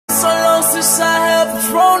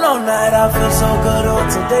all night, I feel so good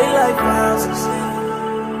until daylight rises.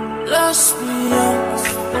 Let's be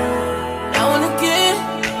honest, now and again,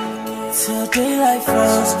 till daylight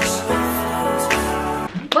rises.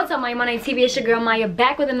 What's up, MyaMonaee TV? It's your girl Maya,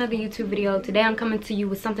 back with another YouTube video. Today I'm coming to you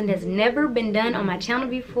with something that's never been done on my channel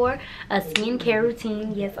before, a skincare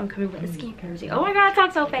routine. Yes, I'm coming with a skincare routine. Oh my god, I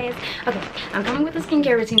talk so fast. Okay, I'm coming with a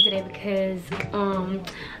skincare routine today because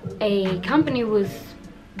a company was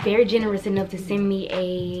very generous enough to send me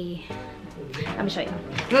a... Let me show you.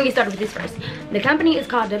 We're gonna get started with this first. The company is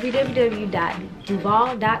called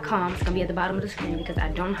www.duval.com. It's gonna be at the bottom of the screen because I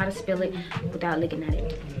don't know how to spell it without looking at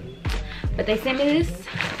it. But they sent me this.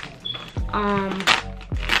 I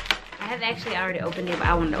have actually already opened it, but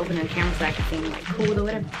I wanted to open it on camera so I can seem like cool or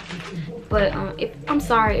whatever. But I'm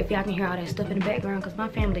sorry if y'all can hear all that stuff in the background because my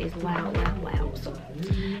family is loud. So,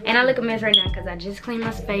 and I look a mess right now because I just cleaned my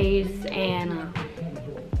space, and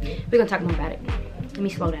we're gonna talk more about it. Let me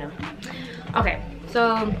slow down. Okay,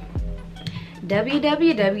 so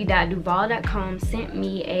www.duval.com sent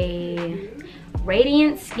me a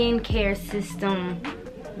Radiant Skincare System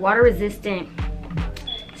water resistant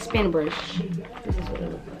spin brush. This is what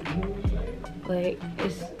it looks like, but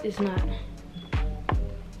it's not.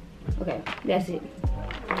 Okay, that's it.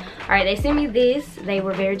 All right, they sent me this. They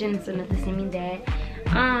were very generous enough to send me that.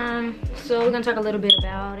 So we're gonna talk a little bit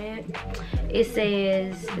about it. It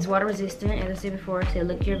says it's water resistant, as I said before, to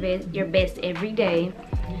look your best every day.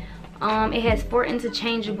 It has 4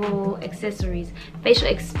 interchangeable accessories: facial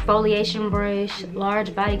exfoliation brush,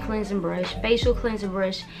 large body cleansing brush, facial cleansing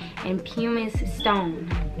brush, and pumice stone.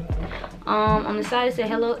 On the side it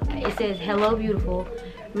says hello beautiful.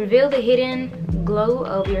 Reveal the hidden glow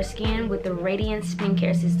of your skin with the Radiant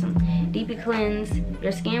Skincare System. Deeply cleanse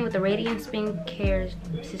your skin with the Radiant Skincare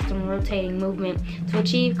System rotating movement to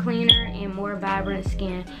achieve cleaner and more vibrant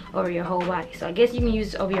skin over your whole body. So I guess you can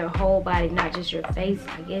use it over your whole body, not just your face,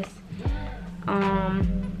 I guess.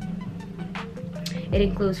 It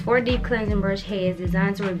includes 4 deep cleansing brush heads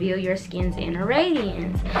designed to reveal your skin's inner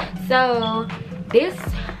radiance. So this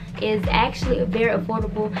is actually very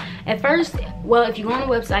affordable. At first, well, if you go on the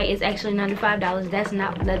website, it's actually $95. That's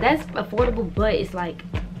affordable, but it's like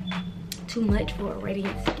too much for a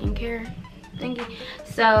Radiant Skincare thingy.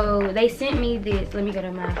 So they sent me this. Let me go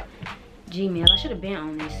to my Gmail. I should have been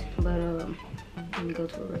on this, but let me go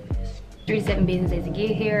to it real fast. 37 business days to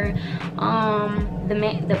get here.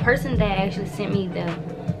 The person that actually sent me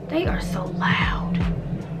they are so loud.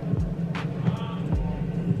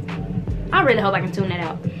 I really hope I can tune that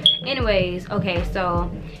out. Anyways, okay, so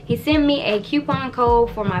he sent me a coupon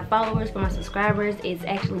code for my followers, for my subscribers. It's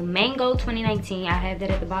actually Mango 2019. I have that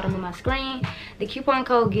at the bottom of my screen. The coupon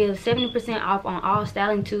code gives 70% off on all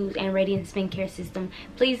styling tools and Radiant Skincare System.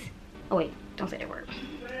 Please, oh wait, don't say that word.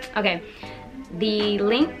 Okay, the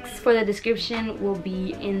links for the description will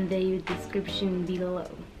be in the description below.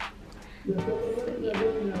 So, yeah.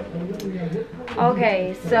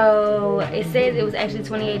 Okay, so it says it was actually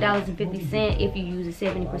 $28.50 if you use a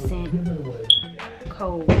 70%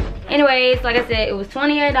 code. Anyways, like I said, it was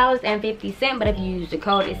 $28.50, but if you use the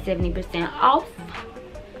code, it's 70% off.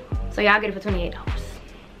 So y'all get it for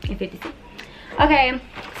 $28.50. Okay,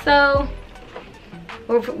 so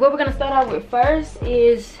what we're gonna start off with first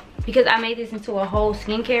is, because I made this into a whole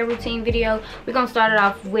skincare routine video, we're gonna start it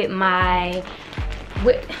off with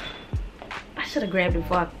I should have grabbed it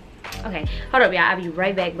before. Okay, hold up, y'all. I'll be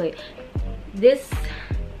right back. But this,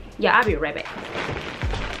 yeah, I'll be right back.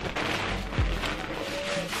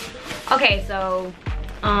 Okay, so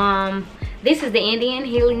this is the Indian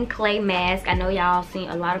Healing Clay Mask. I know y'all seen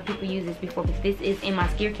a lot of people use this before, but this is in my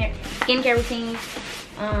skincare routine.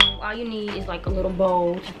 All you need is like a little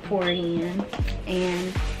bowl to pour it in,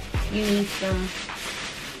 and you need some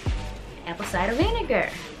apple cider vinegar.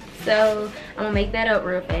 So I'm gonna make that up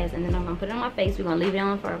real fast, and then I'm gonna put it on my face. We're gonna leave it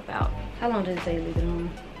on for about, how long does it say leave it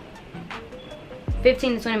on?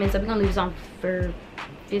 15 to 20 minutes. So we're gonna leave this on for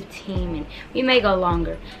 15 minutes. We may go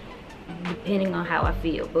longer depending on how I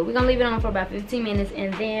feel, but we're gonna leave it on for about 15 minutes,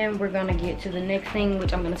 and then we're gonna get to the next thing,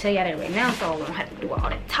 which I'm gonna tell y'all that right now, so I won't have to do all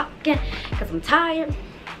that talking because I'm tired.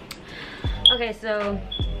 Okay, so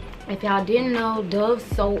if y'all didn't know, Dove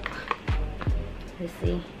soap, let's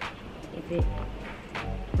see if it,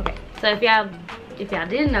 okay, so if y'all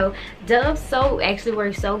didn't know, Dove soap actually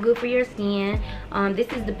works so good for your skin. This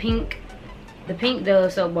is the pink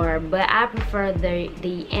Dove soap bar, but I prefer the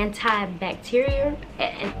antibacterial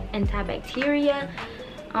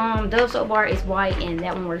Dove soap bar is white, and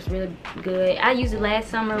that one works really good. I used it last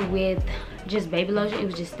summer with just baby lotion. It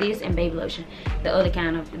was just this and baby lotion. The other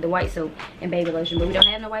kind of the white soap and baby lotion. But we don't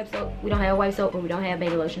have no white soap. We don't have white soap, but we don't have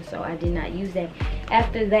baby lotion, so I did not use that.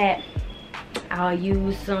 After that, I'll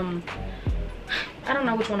use some, I don't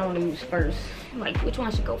know which one I want to use first. Like, which one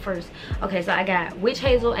should go first? Okay, so I got witch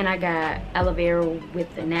hazel and I got aloe vera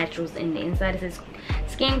with the naturals in the inside. It says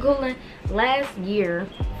skin cooling. Last year,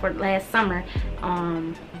 for last summer,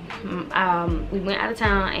 we went out of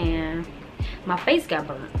town and my face got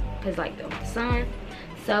burnt because like the sun.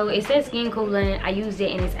 So it says skin cooling. I used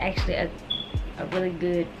it and it's actually a really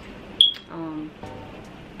good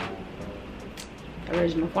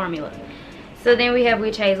original formula. So then we have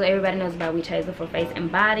witch hazel. Everybody knows about witch hazel for face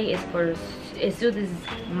and body. It soothes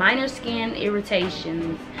minor skin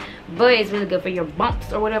irritations, but it's really good for your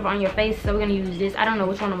bumps or whatever on your face. So we're gonna use this. I don't know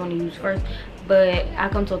which one I want to use first, but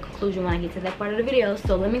I'll come to a conclusion when I get to that part of the video.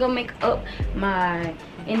 So let me go make up my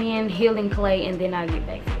Indian healing clay and then I'll get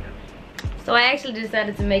back to you. So I actually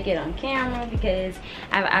decided to make it on camera because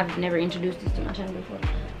I've never introduced this to my channel before.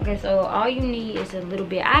 Okay, so all you need is a little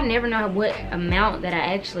bit. I never know what amount that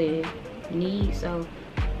I actually need, so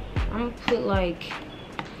I'm gonna put like,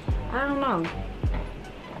 I don't know,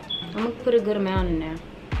 I'm gonna put a good amount in there.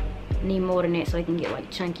 I need more than that so I can get like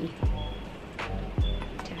chunky.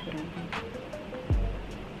 Tap it on.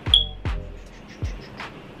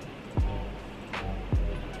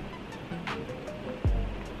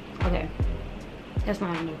 Okay, that's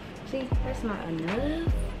not enough. See, that's not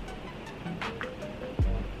enough.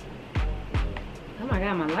 Oh my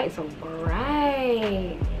god, my light's so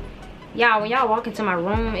bright. Y'all, when y'all walk into my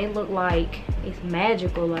room, it look like it's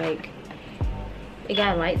magical. Like, it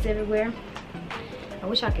got lights everywhere. I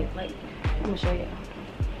wish I could, like, I'm gonna show y'all.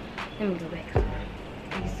 Let me go back.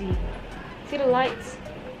 You see the lights?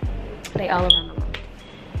 They all around the room.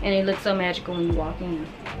 And it looks so magical when you walk in.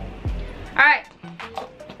 Alright.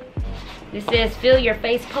 This says, feel your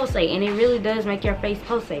face pulsate. And it really does make your face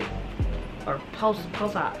pulsate. Or pulse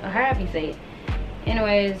out. Or however you say it.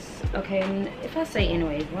 Anyways, okay, if I say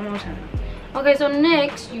anyways, one more time. Okay, so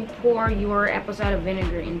next you pour your apple cider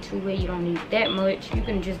vinegar into it. You don't need that much. You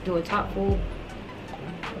can just do a top full.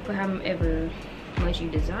 Put however much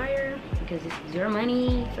you desire because this is your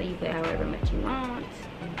money. So you put however much you want.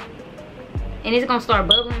 And it's gonna start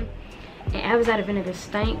bubbling. And apple cider vinegar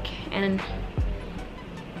stink. And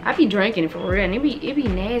I be drinking it for real. And it be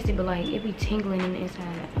nasty, but like it be tingling in the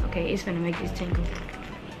inside. Okay, it's gonna make this tingle.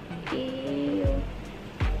 Ew.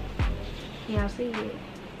 Y'all see it?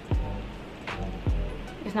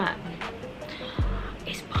 It's not.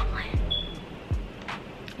 It's bubbling.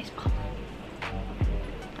 It's bubbling.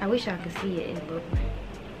 I wish I could see it. It's bubbling.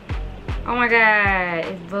 Oh my god,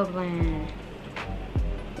 it's bubbling.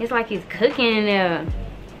 It's like it's cooking in there.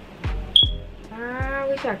 I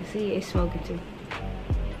wish I could see it. It's smoking too.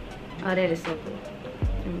 Oh, that is so cool.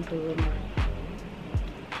 Let me put a little more.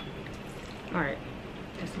 Alright,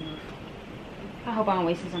 that's enough. I hope I don't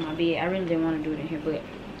waste this on my bed. I really didn't want to do it in here, but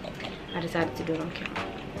I decided to do it on camera.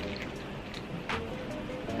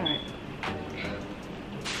 Alright.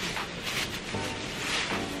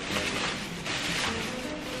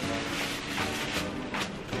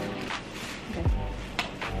 Okay.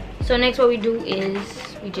 So next what we do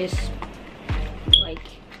is we just like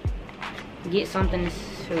get something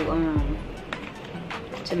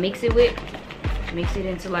to mix it with. Mix it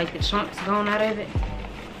into like the chunks going out of it.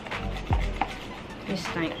 It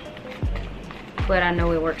stink. But I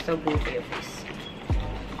know it works so good for your face.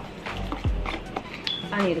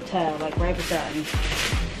 I need a towel like right beside me.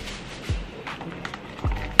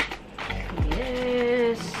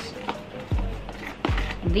 Yes.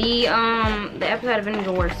 The apple cider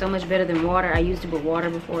vinegar works so much better than water. I used it with water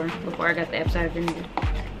before I got the apple cider vinegar.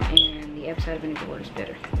 And the apple cider vinegar works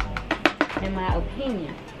better. In my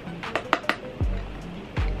opinion.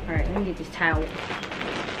 Alright, let me get this towel.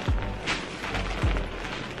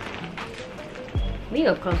 We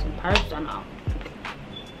up close and personal.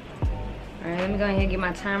 Alright, let me go ahead and get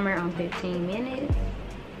my timer on 15 minutes.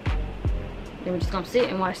 Then we're just gonna sit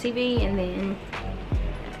and watch TV and then,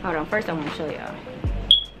 hold on, first I wanna show y'all.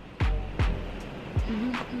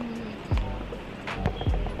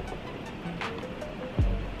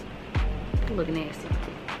 Look nasty.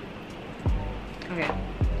 Okay.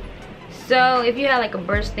 So if you have like a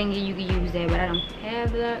brush thingy, you can use that, but I don't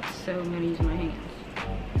have that, so I'm gonna use my hands.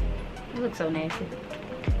 It looks so nasty.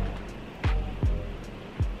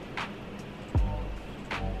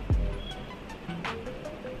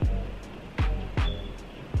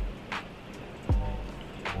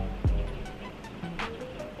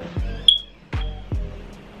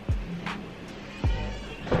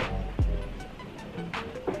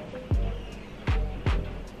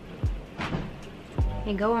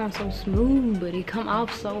 It go on so smooth, but it come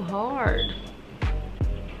off so hard.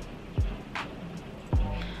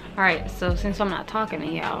 Alright, so since I'm not talking to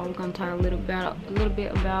y'all, we're gonna talk a little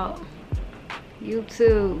bit about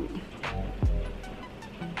YouTube.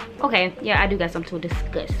 Okay, yeah, I do got something to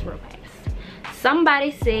discuss real fast.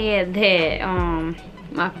 Somebody said that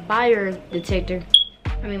my fire detector,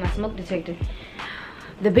 my smoke detector,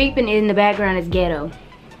 the beeping in the background is ghetto.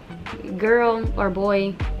 Girl or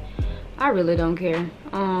boy, I really don't care.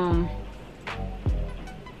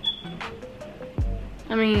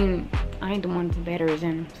 I ain't the one with the batteries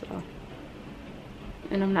in them, so.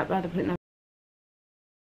 And I'm not about to put no.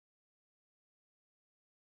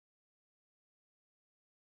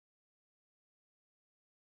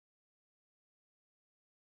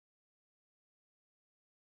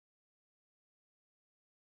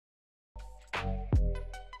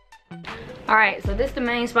 Alright, so this is the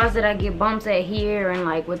main spots that I get bumps at here, and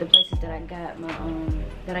like with the places that I got my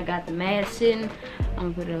that I got the mask sitting.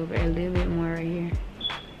 I'm gonna put it over a little bit more right here.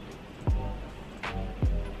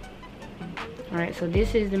 Alright, so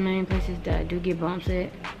this is the main places that I do get bumps at.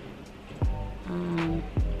 I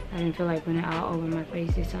didn't feel like putting it all over my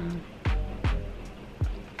face this time.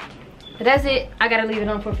 But that's it. I gotta leave it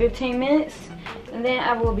on for 15 minutes, and then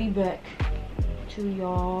I will be back to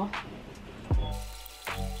y'all.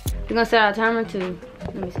 We're gonna set our timer to,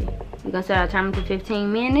 let me see. We're gonna set our timer to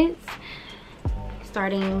 15 minutes,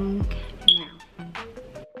 starting now.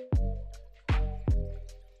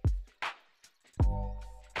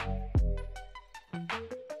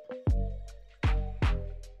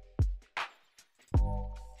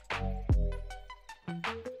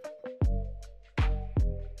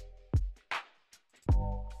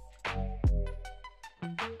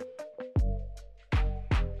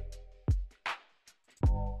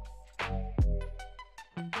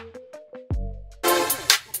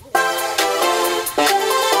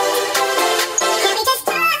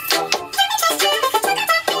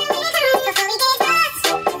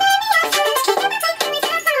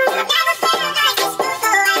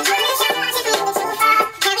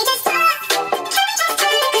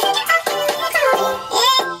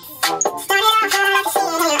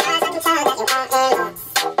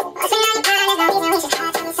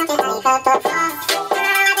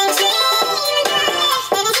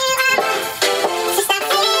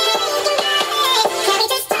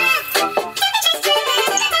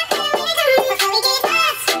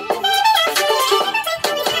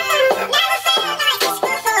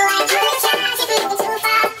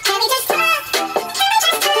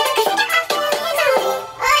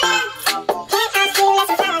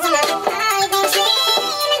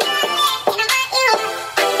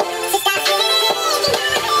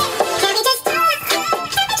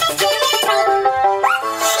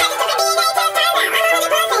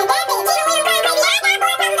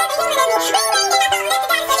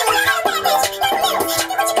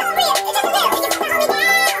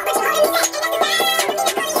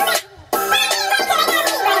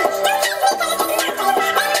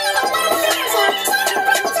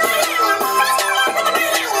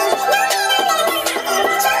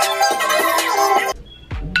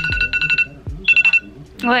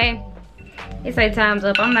 Okay, it's like time's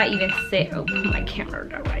up. I'm not even set up on my camera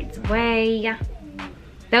the right way.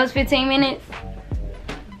 That was 15 minutes.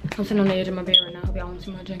 I'm sitting on the edge of my bed right now. Hope y'all want to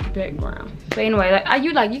see my janky background. But anyway,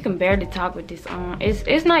 like you can barely talk with this on.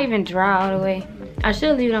 It's not even dry all the way. I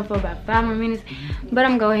should leave it on for about 5 more minutes, but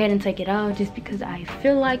I'm gonna go ahead and take it off just because I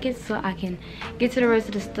feel like it, so I can get to the rest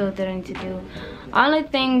of the stuff that I need to do. Only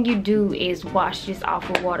thing you do is wash this off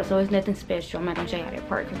with water, so it's nothing special. I'm not gonna show you how that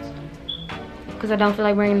part goes, because I don't feel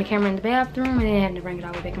like bringing the camera in the bathroom and then having to bring it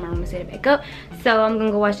all the way back in my room and set it back up. So I'm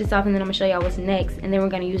gonna go wash this off, and then I'm gonna show y'all what's next, and then we're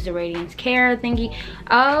gonna use the Radiance Care thingy.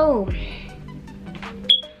 Oh,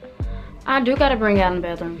 I do gotta bring it out in the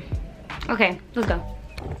bathroom. Okay, let's go.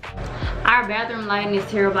 Our bathroom lighting is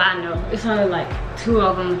terrible, I know. It's only like 2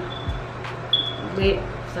 of them lit,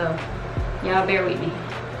 so y'all bear with me.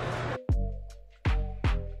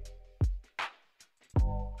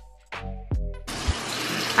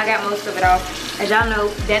 I got most of it off. As y'all know,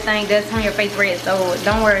 that thing does turn your face red, so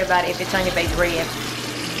don't worry about it if it turns your face red.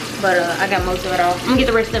 But I got most of it off. I'm gonna get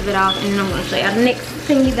the rest of it off, and then I'm gonna show y'all the next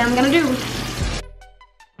thing that I'm gonna do.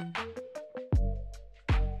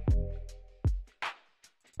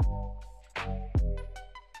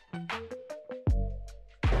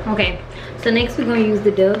 Okay, so next we're gonna use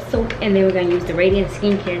the Dove soap, and then we're gonna use the Radiant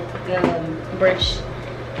Skincare brush.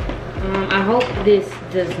 I hope this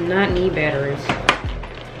does not need batteries.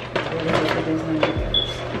 I really hope it does not need batteries.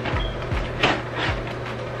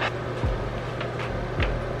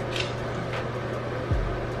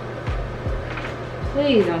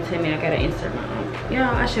 Please don't tell me I gotta insert my own.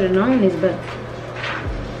 Y'all, I should have known this, but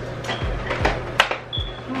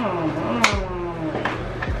oh,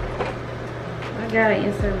 I gotta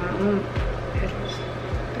insert my own peppers.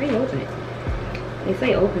 How you open it? They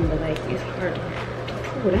say open, but like it's hard to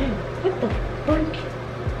pull down. What the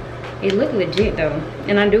fuck? It look legit though,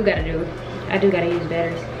 and I do gotta use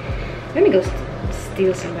batteries. Let me go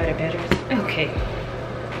steal somebody batteries. Okay.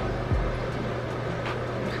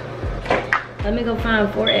 Let me go find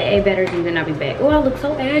 4 AA batteries and then I'll be back. Oh, I look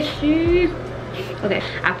so ashy. Okay,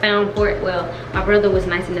 I found 4. Well, my brother was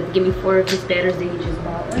nice enough to give me 4 of his batteries that he just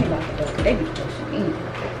bought. Let me lock it up, they be pushing me.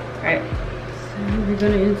 Alright, so we're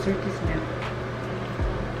gonna insert this now.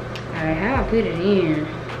 Alright, how I put it in?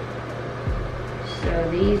 So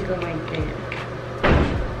these go like that.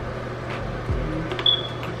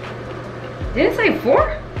 Did it say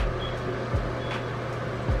 4?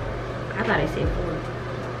 I thought it said 4.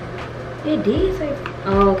 It did say 4.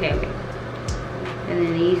 Oh, okay, okay. And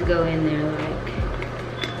then these go in there like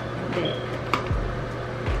that.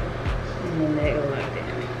 And then they go like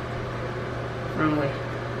that. Wrong way.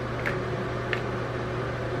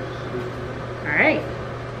 Alright.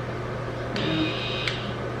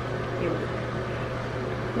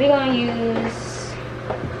 We're gonna use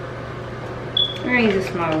a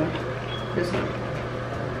small one. This one.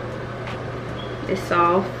 It's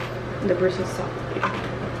soft. The bristle's soft.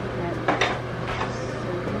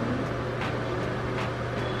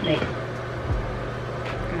 Wait.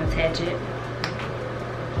 I'm gonna attach it.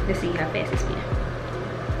 Let's see how fast it's spinning.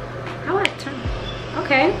 How I turn?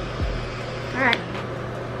 Okay. Alright.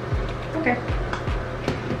 Okay.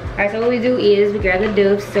 Alright, so what we do is we grab the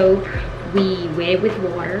Dove soap, we wet it with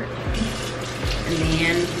water, and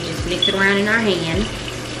then we just mix it around in our hand.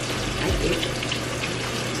 Like this.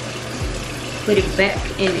 Put it back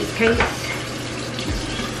in its case.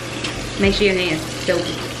 Make sure your hands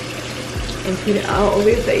soapy. And put it all over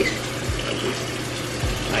your face. Like this.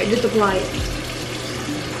 Alright, just apply it.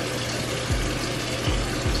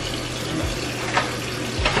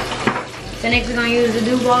 So next we're gonna use the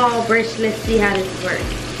Duval brush. Let's see how this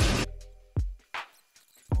works.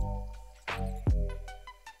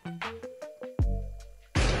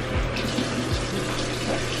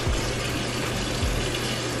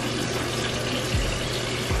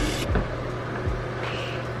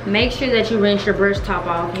 Make sure that you rinse your brush top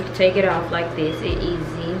off. You can take it off like this, it's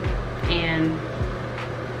easy. And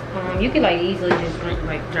you can like easily just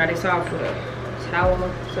like dry this off with a towel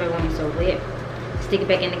so it won't be so wet. Stick it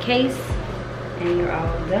back in the case and you're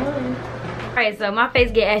all done. Alright, so my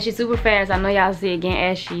face get ashy super fast. I know y'all see it getting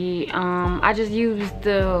ashy. I just used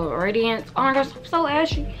the Radiant, oh my gosh, I'm so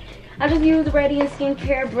ashy. I just used the Radiant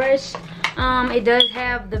skincare brush. It does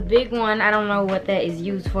have the big one. I don't know what that is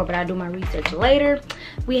used for, but I'll do my research later.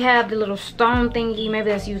 We have the little stone thingy. Maybe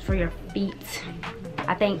that's used for your feet,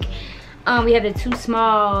 I think. We have the 2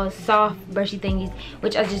 small soft brushy thingies,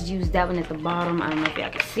 which I just used that one at the bottom. I don't know if y'all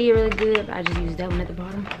can see it really good, but I just used that one at the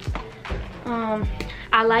bottom.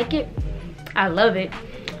 I like it. I love it.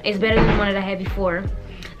 It's better than the one that I had before.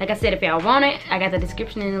 Like I said, if y'all want it, I got the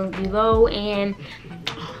description in below, and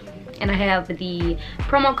I have the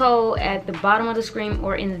promo code at the bottom of the screen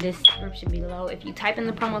or in the description below. If you type in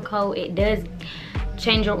the promo code, it does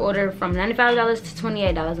change your order from $95 to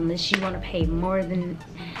 $28 unless you want to pay more than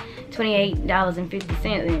 $28.50,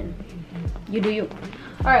 then you do you.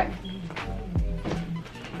 Alright.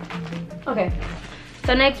 Okay.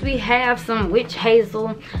 So next we have some witch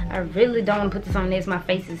hazel. I really don't want to put this on this. My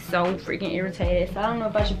face is so freaking irritated. So I don't know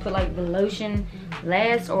if I should put like the lotion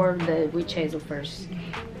last or the witch hazel first.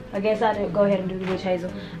 I guess I'll go ahead and do the witch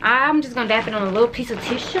hazel. I'm just gonna dap it on a little piece of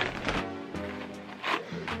tissue.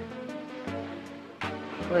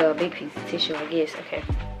 Well, a big piece of tissue, I guess. Okay.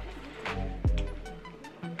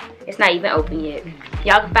 It's not even open yet.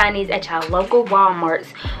 Y'all can find these at your local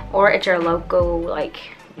Walmarts or at your local like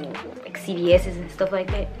CVS's and stuff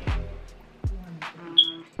like that.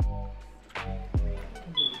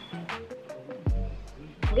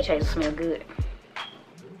 Witch hazel smell good.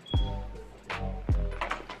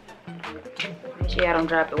 Make sure I don't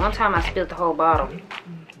drop it. One time I spilled the whole bottle.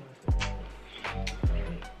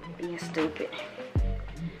 Being stupid.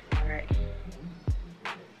 Alright.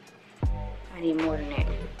 I need more than that.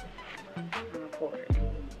 I'm gonna pour it.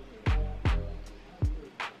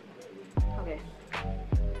 Okay.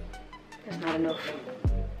 That's not enough.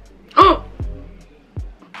 Oh!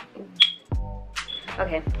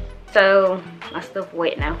 Okay. So my stuff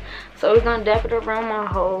wet now. So we're gonna dap it around my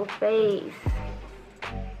whole face.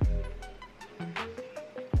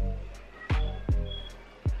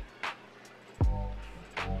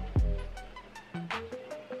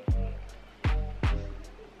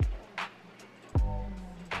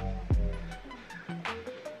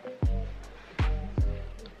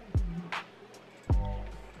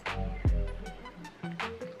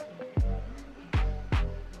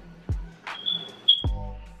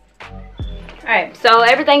 Alright, so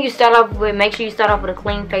everything you start off with, make sure you start off with a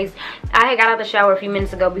clean face. I had got out of the shower a few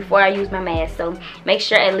minutes ago before I used my mask, so make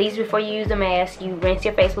sure at least before you use the mask, you rinse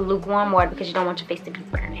your face with lukewarm water because you don't want your face to be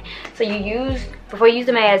burning. So before you use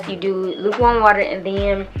the mask, you do lukewarm water, and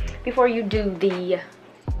then before you do the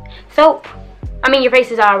soap, your face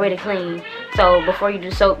is already clean. So before you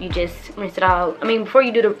do soap, you just rinse it all. Before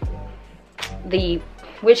you do the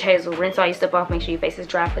witch hazel, rinse all your stuff off, make sure your face is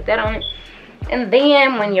dry, put that on it. And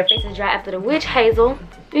then when your face is dry after the witch hazel,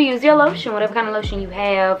 you use your lotion, whatever kind of lotion you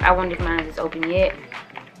have. I wonder if mine is open yet.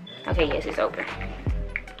 Okay, yes, it's open.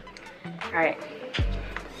 Alright.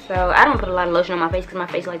 So I don't put a lot of lotion on my face because my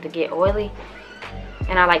face like to get oily.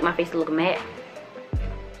 And I like my face to look matte.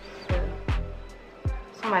 So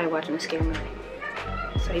somebody watching a scary movie.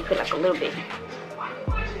 So you put like a little bit.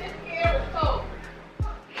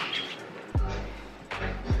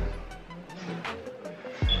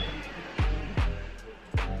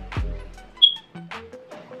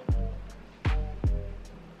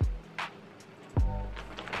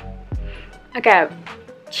 I got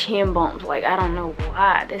chin bumps, like I don't know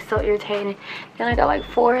why. That's so irritating. Then I got like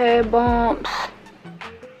forehead bumps.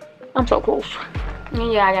 I'm so close.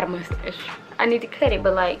 And yeah, I got a mustache. I need to cut it,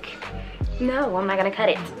 but like, no, I'm not gonna cut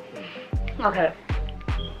it. Okay.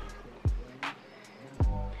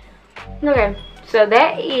 Okay, so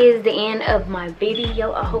that is the end of my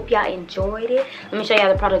video. I hope y'all enjoyed it. Let me show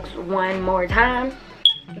y'all the products one more time.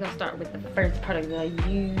 We're gonna start with the first product that I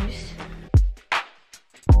use.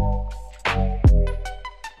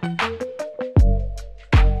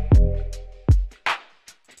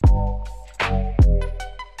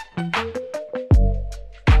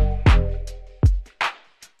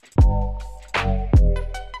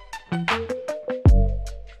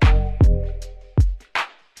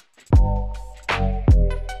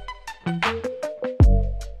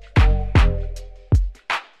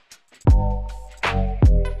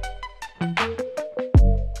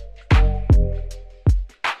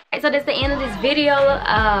 So that's the end of this video.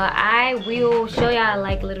 I will show y'all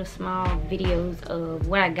like little small videos of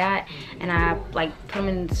what I got, and I like put them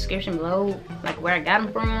in the description below, like where I got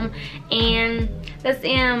them from. And that's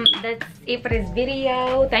it for this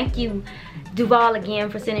video. Thank you Duval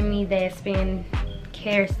again for sending me that spin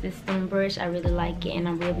care system brush. I really like it, and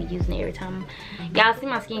I will be using it every time. Y'all see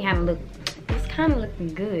my skin it's kind of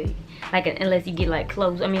looking good, like unless you get like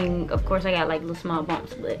close. Of course I got like little small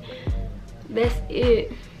bumps, but that's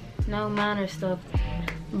it. No minor stuff.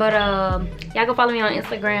 But y'all go follow me on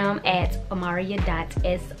Instagram at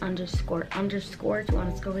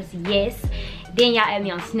amaria.s__2_. Yes. Then y'all add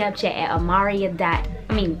me on Snapchat at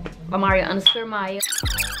amaria_maya.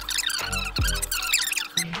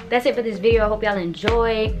 That's it for this video. I hope y'all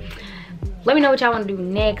enjoy. Let me know what y'all want to do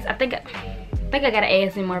next. I think I got an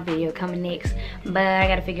ASMR video coming next, but I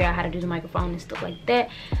gotta figure out how to do the microphone and stuff like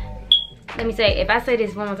that. Let me say, if I say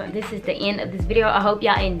this one more time, this is the end of this video. I hope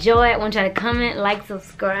y'all enjoy it. I want y'all to comment, like,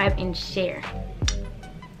 subscribe, and share.